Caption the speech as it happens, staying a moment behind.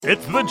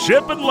It's the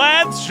Chip and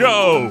Lance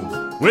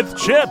Show with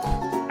Chip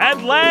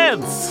and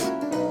Lance.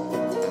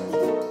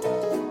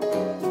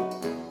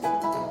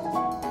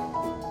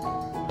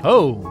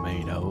 Oh,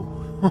 Mado.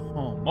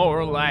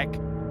 More like,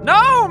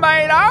 no,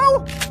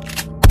 Mado!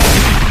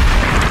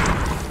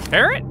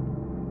 Tear it?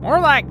 More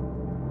like,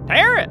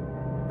 tear it.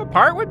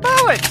 Apart with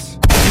bullets.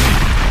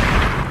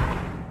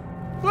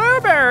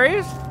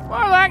 Blueberries?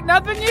 More like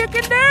nothing you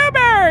can do,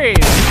 berries.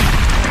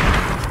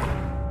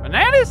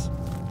 Bananas?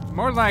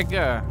 More like,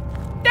 bananas!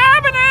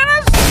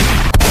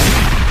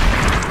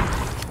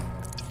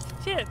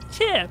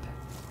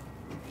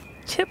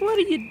 Chip, what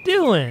are you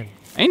doing?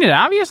 Ain't it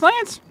obvious,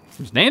 Lance?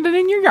 I'm standing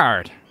in your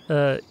yard.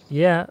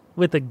 Yeah,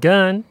 with a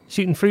gun,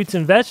 shooting fruits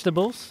and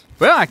vegetables.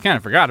 Well, I kind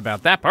of forgot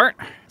about that part.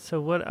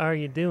 So what are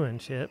you doing,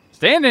 Chip?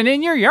 Standing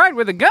in your yard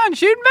with a gun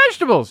shooting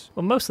vegetables.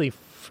 Well, mostly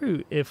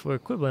fruit if we're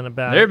quibbling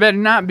about There it. better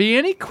not be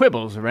any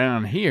quibbles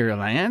around here,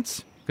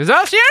 Lance. 'Cause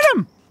I'll shoot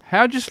 'em!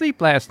 How'd you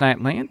sleep last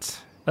night,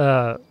 Lance?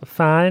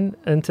 Fine,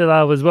 until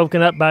I was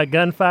woken up by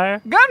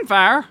gunfire.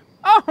 Gunfire?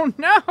 Oh,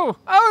 no!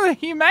 Oh, the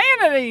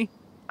humanity!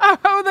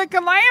 Oh, the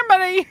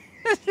calamity!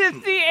 This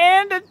is the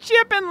end of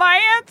Chip and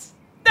Lance!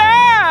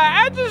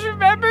 Ah, I just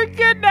remembered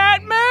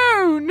Goodnight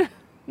Moon!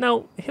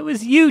 No, it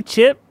was you,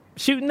 Chip,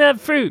 shooting that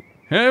fruit.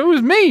 It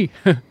was me,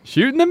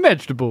 shooting the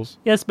vegetables.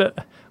 Yes,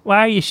 but why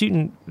are you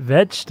shooting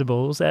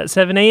vegetables at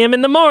 7 a.m.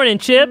 in the morning,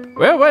 Chip?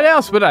 Well, what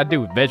else would I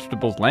do with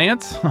vegetables,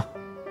 Lance?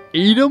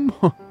 Eat 'em?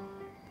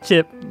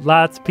 Chip,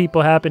 lots of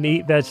people happen to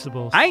eat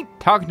vegetables. I ain't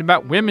talking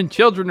about women,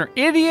 children, or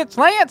idiots,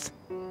 Lance.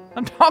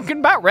 I'm talking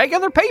about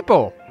regular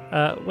people.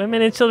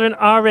 Women and children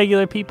are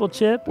regular people,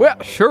 Chip. Well,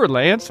 sure,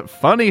 Lance.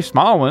 Funny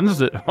small ones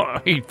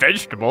that eat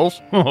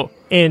vegetables.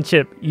 And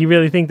Chip, you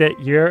really think that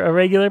you're a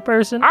regular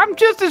person? I'm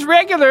just as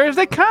regular as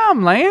they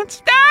come,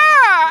 Lance.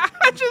 Ah!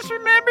 I just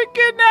remembered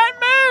Goodnight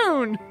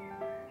Moon.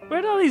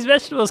 Where'd all these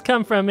vegetables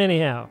come from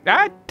anyhow?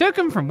 I took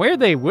them from where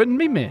they wouldn't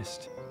be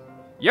missed.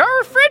 Your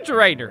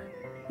refrigerator.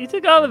 You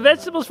took all the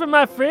vegetables from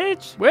my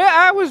fridge? Well,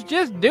 I was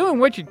just doing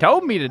what you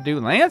told me to do,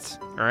 Lance.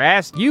 Or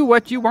asked you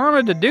what you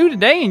wanted to do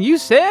today, and you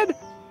said,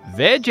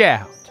 veg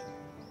out.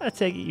 I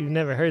take it you've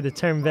never heard the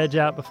term veg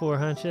out before,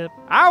 huh, Chip?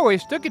 I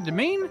always took it to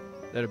mean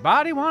that a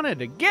body wanted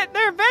to get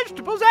their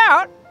vegetables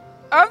out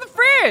of the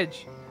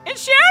fridge and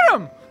shoot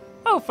them.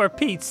 Oh, for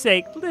Pete's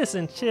sake,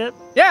 listen, Chip.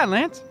 Yeah,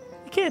 Lance.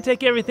 You can't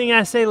take everything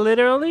I say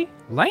literally.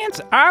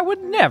 Lance, I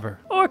would never.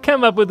 Or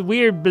come up with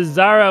weird,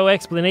 bizarro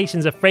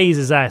explanations of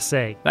phrases I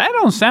say. That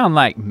don't sound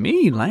like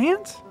me,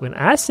 Lance. When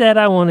I said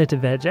I wanted to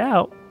veg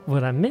out,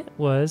 what I meant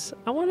was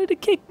I wanted to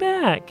kick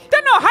back.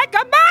 Dano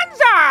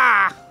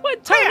hikabanza!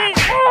 What time?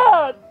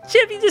 Oh,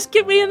 Chip, you just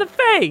kicked me in the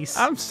face.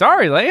 I'm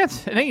sorry,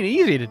 Lance. It ain't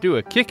easy to do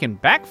a kicking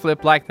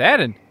backflip like that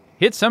and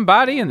hit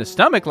somebody in the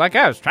stomach like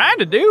I was trying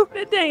to do.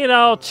 Dang it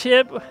all,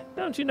 Chip.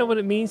 Don't you know what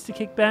it means to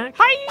kick back?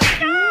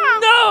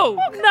 No!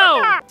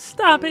 No!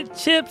 Stop it,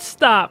 Chip,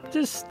 stop.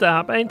 Just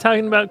stop. I ain't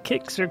talking about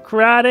kicks or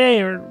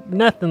karate or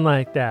nothing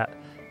like that.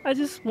 I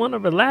just want to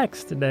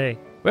relax today.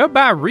 Well,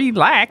 by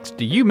relax,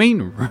 do you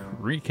mean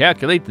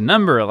recalculate the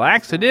number of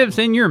laxatives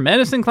in your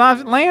medicine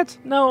closet, Lance?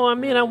 No, I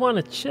mean I want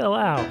to chill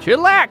out.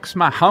 Chillax,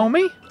 my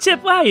homie.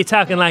 Chip, why are you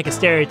talking like a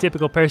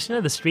stereotypical person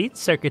of the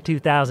streets circa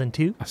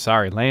 2002?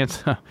 Sorry,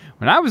 Lance.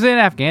 When I was in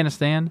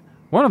Afghanistan,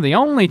 one of the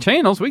only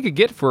channels we could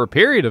get for a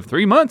period of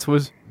 3 months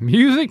was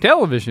music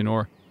television,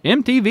 or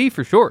MTV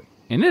for short.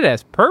 And it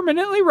has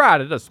permanently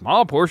rotted a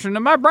small portion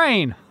of my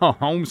brain.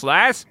 Home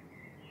slice.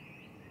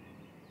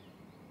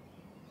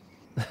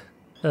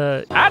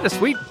 I had a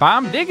sweet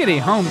bomb diggity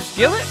home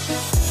skillet.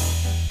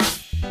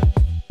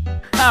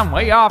 I'm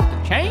way off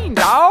the chain,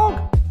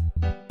 dog.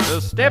 So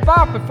step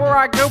off before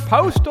I go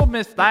postal,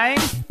 Miss Thing.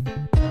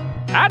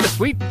 I had a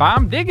sweet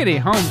bomb diggity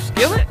home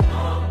skillet.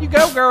 You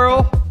go,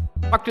 girl.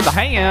 Fuck to the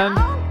hand.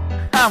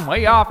 I'm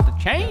way off the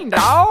chain,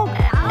 dog.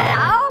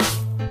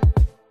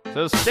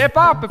 So step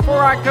off before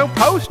I go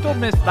postal,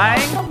 Miss Thing.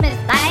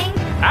 I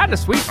had a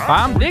sweet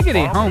bomb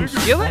diggity home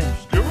skillet.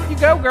 You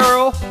go,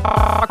 girl.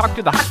 Fuck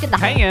to the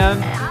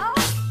hand.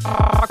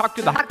 Fuck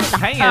to the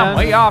hand. I'm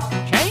way off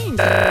the chain,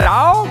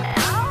 dog.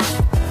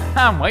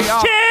 I'm way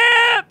off.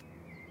 Chip!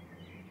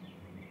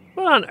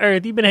 What on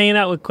earth? You been hanging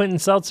out with Quentin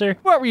Seltzer?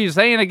 What were you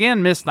saying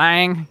again, Miss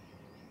Thing?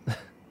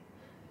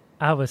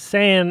 I was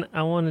saying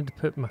I wanted to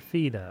put my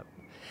feet up.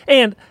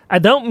 And I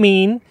don't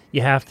mean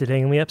you have to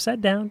hang me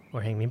upside down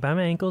or hang me by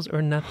my ankles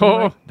or nothing.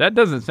 Oh, that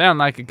doesn't sound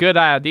like a good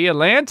idea,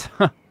 Lance.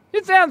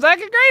 It sounds like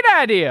a great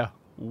idea.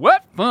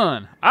 What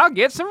fun. I'll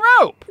get some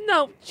rope.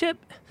 No, Chip,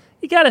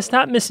 you gotta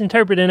stop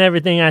misinterpreting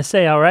everything I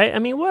say, all right? I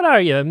mean, what are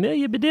you,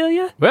 Amelia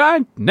Bedelia? Well,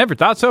 I never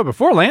thought so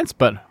before, Lance,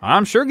 but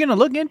I'm sure gonna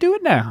look into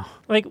it now.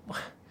 Like,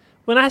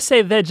 when I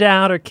say veg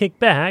out or kick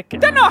back...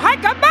 Dano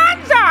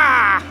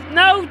hikabanza!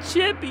 No,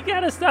 Chip, you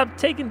gotta stop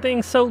taking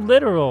things so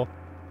literal.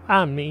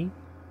 I'm me.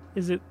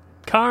 Is it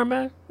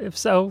karma? If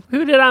so,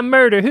 who did I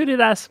murder? Who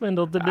did I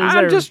swindle to deserve?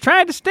 I'm just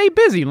trying to stay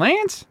busy,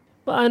 Lance.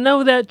 Well, I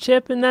know that,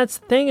 Chip, and that's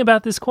the thing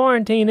about this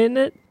quarantine, isn't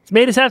it? It's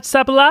made us have to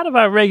stop a lot of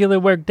our regular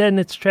work dead in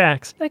its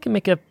tracks. That can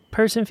make a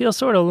person feels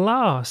sort of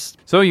lost.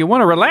 So you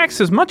want to relax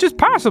as much as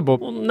possible.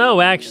 Well,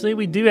 no, actually,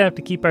 we do have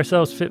to keep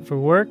ourselves fit for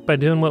work by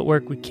doing what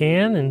work we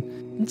can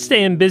and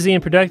staying busy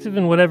and productive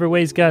in whatever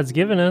ways God's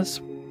given us.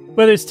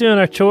 Whether it's doing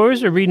our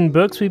chores or reading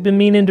books we've been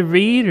meaning to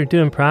read or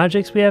doing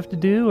projects we have to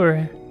do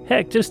or,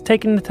 heck, just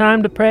taking the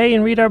time to pray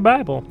and read our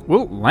Bible.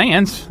 Well,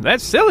 Lance,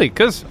 that's silly,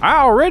 because I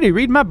already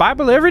read my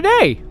Bible every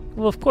day.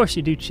 Well, of course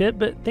you do, Chip,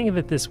 but think of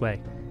it this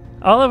way.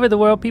 All over the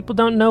world, people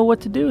don't know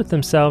what to do with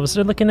themselves.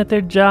 They're looking at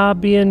their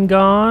job being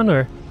gone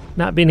or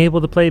not being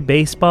able to play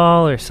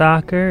baseball or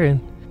soccer,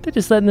 and they're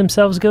just letting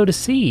themselves go to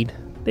seed.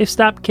 They've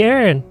stopped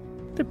caring.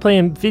 They're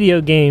playing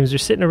video games or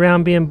sitting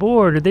around being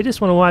bored, or they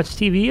just want to watch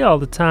TV all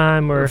the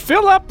time, or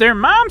fill up their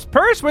mom's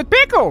purse with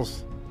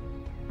pickles.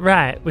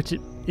 Right, which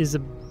is a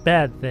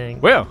bad thing.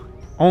 Well,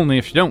 only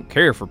if she don't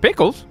care for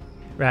pickles.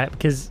 Right,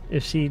 because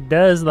if she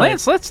does,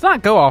 Lance, let's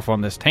not go off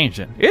on this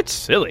tangent. It's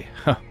silly.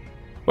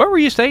 What were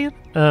you saying?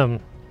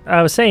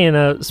 I was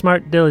saying,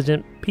 smart,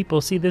 diligent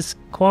people see this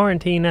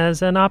quarantine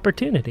as an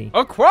opportunity.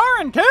 A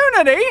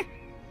quarantunity?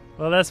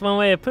 Well, that's one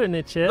way of putting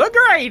it, Chip.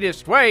 The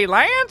greatest way,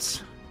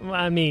 Lance. Well,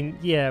 I mean,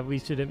 yeah, we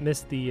shouldn't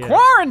miss the...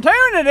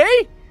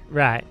 Quarantunity?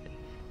 Right.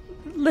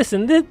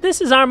 Listen, this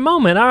is our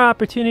moment, our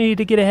opportunity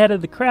to get ahead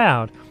of the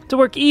crowd, to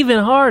work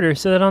even harder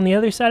so that on the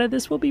other side of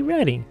this we'll be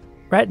ready.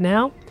 Right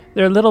now,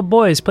 there are little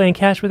boys playing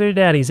catch with their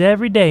daddies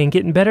every day and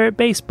getting better at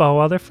baseball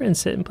while their friends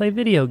sit and play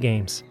video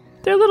games.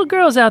 There are little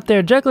girls out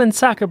there juggling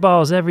soccer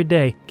balls every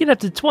day, get up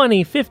to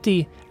 20,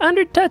 50,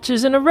 100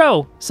 touches in a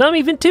row, some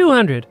even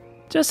 200,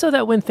 just so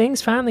that when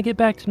things finally get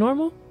back to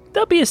normal,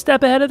 they'll be a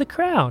step ahead of the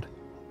crowd.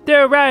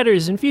 There are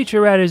writers and future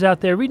writers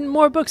out there reading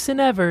more books than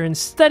ever and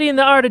studying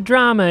the art of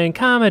drama and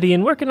comedy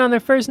and working on their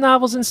first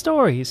novels and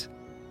stories.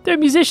 There are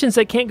musicians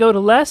that can't go to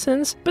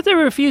lessons, but they're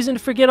refusing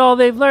to forget all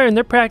they've learned.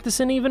 They're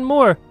practicing even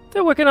more.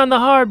 They're working on the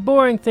hard,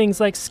 boring things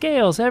like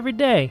scales every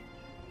day.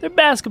 There are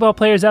basketball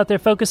players out there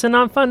focusing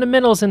on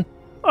fundamentals and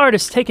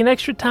artists taking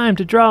extra time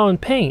to draw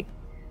and paint.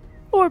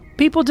 Or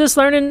people just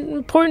learning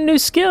important new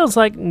skills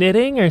like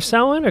knitting or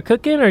sewing or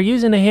cooking or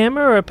using a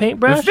hammer or a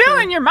paintbrush.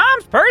 Filling your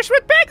mom's purse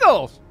with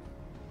pickles.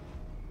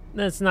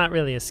 That's not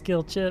really a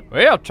skill, Chip.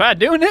 Well, try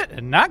doing it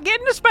and not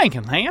getting a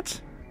spanking,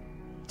 Lance.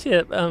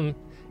 Chip,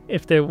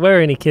 if there were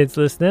any kids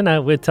listening, I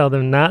would tell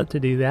them not to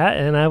do that,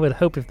 and I would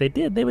hope if they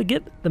did, they would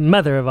get the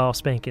mother of all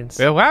spankings.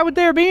 Well, why would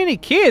there be any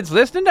kids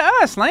listening to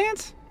us,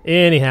 Lance?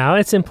 Anyhow,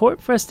 it's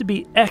important for us to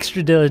be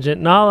extra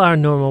diligent in all our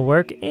normal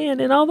work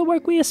and in all the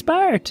work we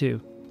aspire to.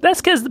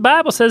 That's because the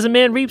Bible says a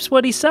man reaps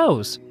what he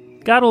sows.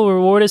 God will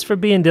reward us for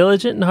being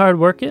diligent and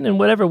hardworking in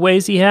whatever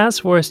ways he has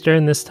for us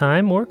during this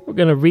time, or we're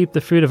going to reap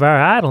the fruit of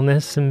our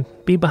idleness and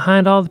be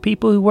behind all the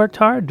people who worked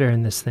hard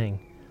during this thing.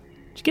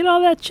 Did you get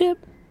all that,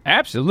 Chip?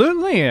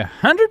 Absolutely,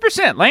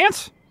 100%,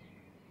 Lance.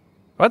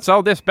 What's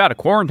all this about a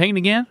quarantine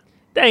again?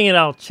 Dang it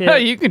all,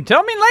 Chip. You can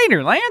tell me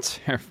later, Lance.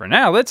 For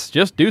now, let's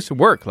just do some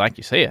work, like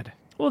you said.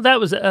 Well,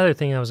 that was the other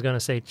thing I was going to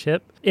say,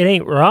 Chip. It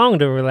ain't wrong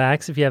to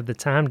relax if you have the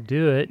time to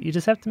do it. You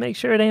just have to make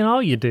sure it ain't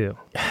all you do.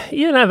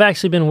 You and I have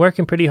actually been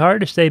working pretty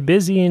hard to stay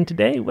busy, and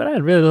today what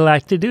I'd really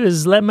like to do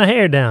is let my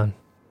hair down.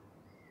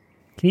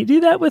 Can you do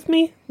that with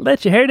me?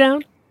 Let your hair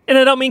down? And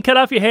I don't mean cut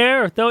off your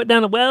hair or throw it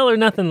down a well or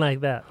nothing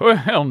like that.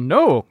 Well,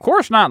 no, of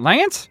course not,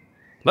 Lance.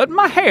 Let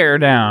my hair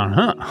down,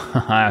 huh?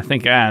 I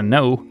think I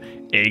know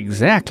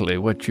exactly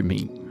what you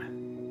mean.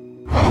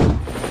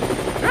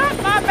 Drop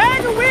my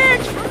bag of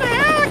wigs from the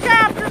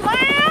helicopter,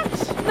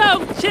 Lance!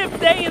 No, Chip,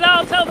 dang it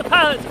all, tell the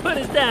pilot to put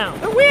us down.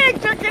 The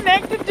wigs are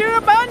connected to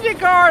a bungee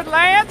cord,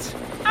 Lance.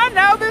 I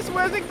know this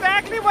was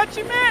exactly what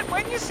you meant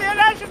when you said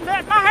I should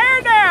let my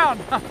hair down.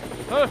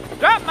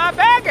 Drop my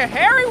bag of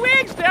hairy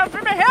wigs down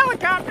from a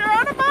helicopter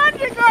on a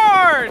bungee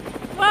cord.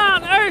 Why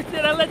on earth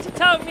did I let you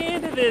talk me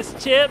into this,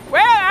 Chip?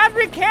 Well, I'd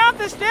recount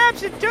the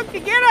steps it took to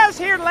get us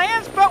here,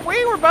 Lance, but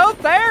we were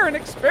both there and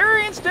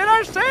experienced it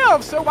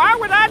ourselves, so why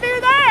would I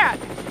do that?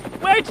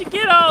 Where'd you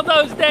get all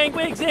those dang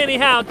wigs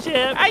anyhow,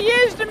 Chip? I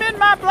used them in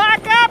my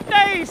Black Op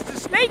days to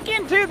sneak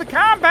into the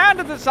compound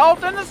of the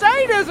Sultan of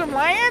Sadism,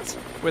 Lance.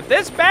 With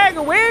this bag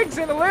of wigs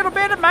and a little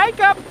bit of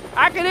makeup,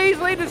 I could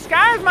easily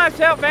disguise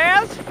myself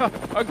as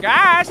a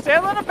guy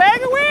selling a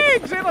bag of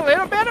wigs and a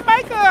little bit of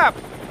makeup.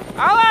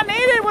 All I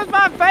needed was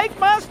my fake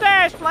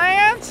mustache,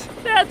 Lance.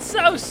 That's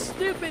so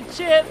stupid,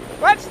 Chip.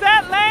 What's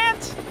that,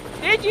 Lance?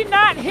 Did you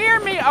not hear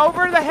me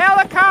over the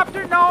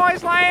helicopter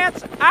noise,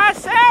 Lance? I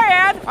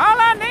said all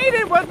I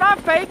needed was my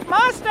fake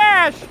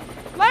mustache.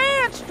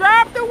 Lance,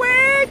 drop the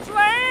wigs,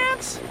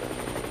 Lance.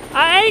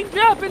 I ain't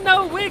dropping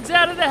no wigs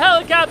out of the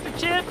helicopter,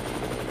 Chip.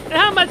 And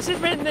how much did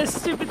renting this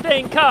stupid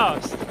thing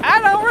cost? I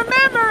don't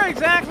remember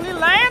exactly,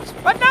 Lance,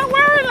 but don't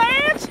worry,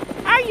 Lance.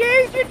 I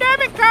used your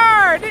debit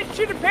card. It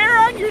should appear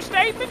on your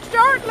statement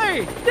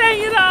shortly.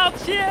 Dang it all,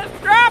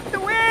 Chip. Drop the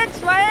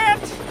wigs,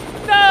 Lance.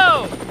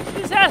 No,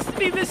 this has to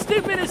be the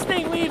stupidest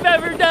thing we've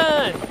ever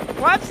done.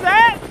 What's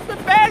that? The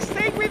best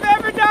thing we've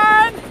ever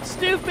done?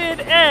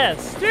 Stupid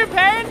S.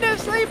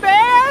 Stupendously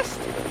best?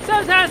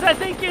 Sometimes I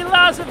think your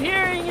loss of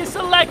hearing is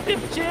selective,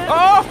 Chip.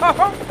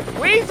 Oh,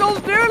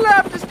 weasels do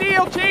love to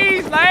steal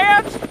cheese,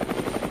 Lance.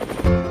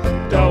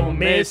 Don't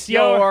miss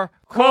your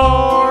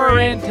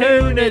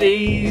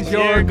quarantunities,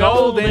 your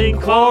golden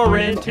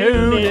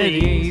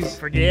quarantunities.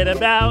 Forget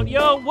about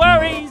your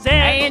worries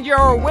And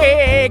your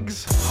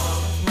wigs.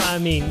 I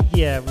mean,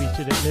 yeah, we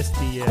should have missed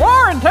the...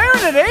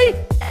 Quarantunity?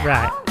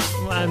 Right.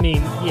 I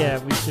mean, yeah,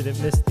 we should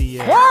have missed the...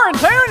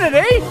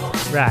 Quarantunity?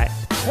 Right.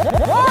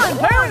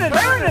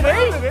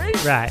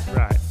 Quarantunity? Right.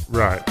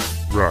 Right.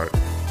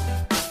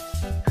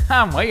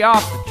 I'm way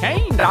off the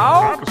chain,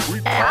 dog. Time to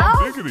sweep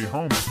Tom Diggity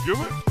home,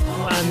 Skillet.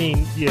 I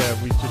mean, yeah,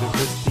 we should have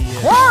missed the...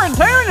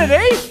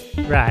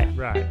 Quarantunity? Right.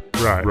 Right.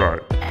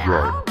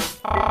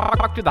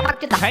 Talk to the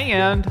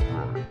hand.